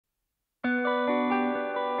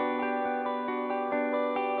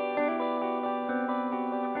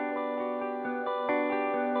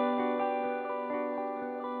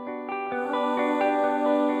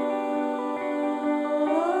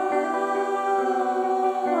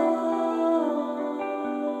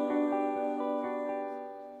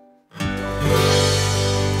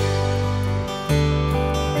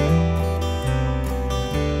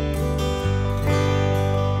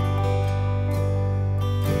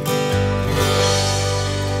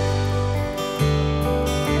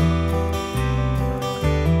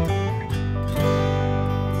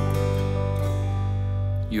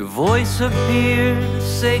voice appeared, a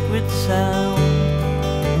sacred sound.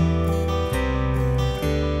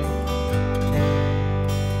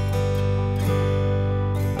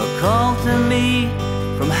 A call to me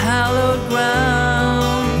from hallowed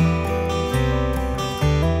ground.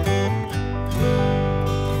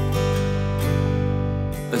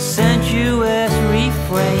 A sensuous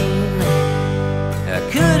refrain, I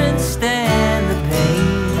couldn't stand the pain.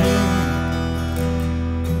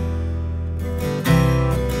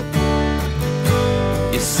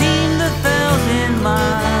 You seemed 1,000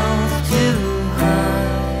 miles too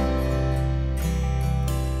high,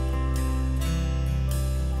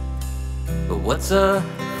 but what's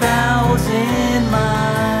 1,000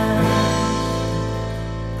 miles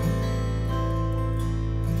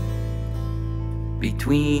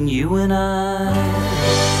between you and I?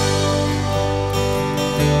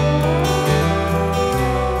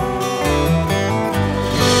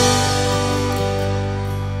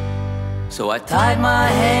 So I tied my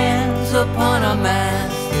hands upon a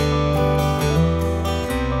mast,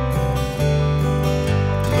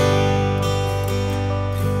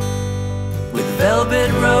 with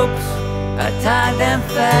velvet ropes I tied them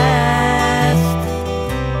fast.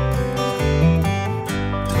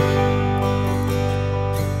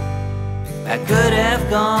 I could have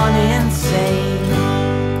gone insane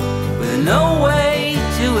with no way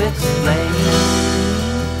to explain.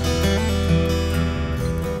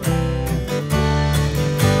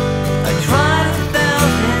 I tried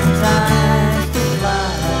 1,000 times to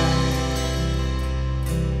fly,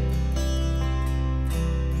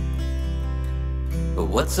 but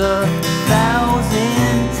what's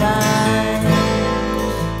 1,000 times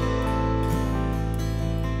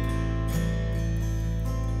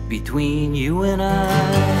between you and I?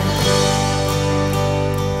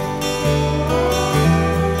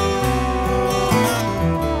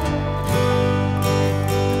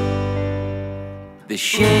 The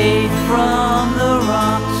shade from the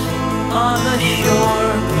rocks on the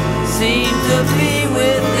shore seemed to be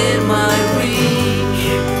within my reach,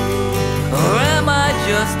 or am I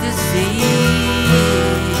just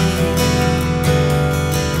deceived?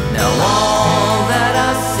 Now all that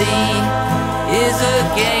I see is a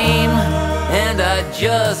game, and I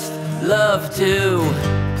just love to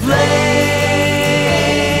play.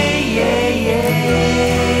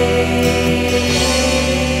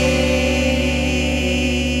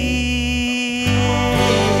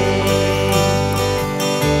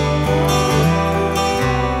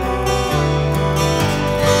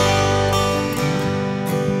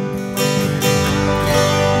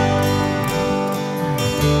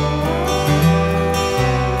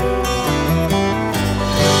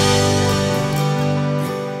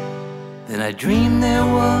 Then I dreamed there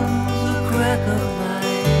was a crack of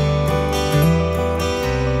light,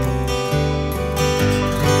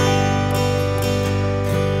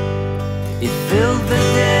 it filled the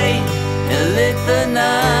day and lit the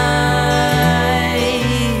night.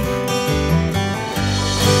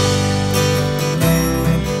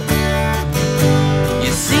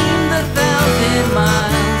 You seemed 1,000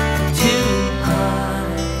 miles too high,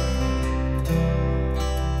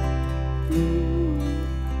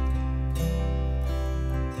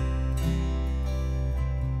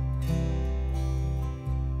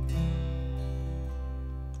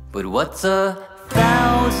 but what's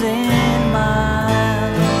 1,000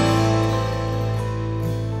 miles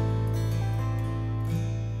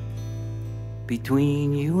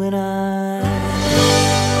between you and I?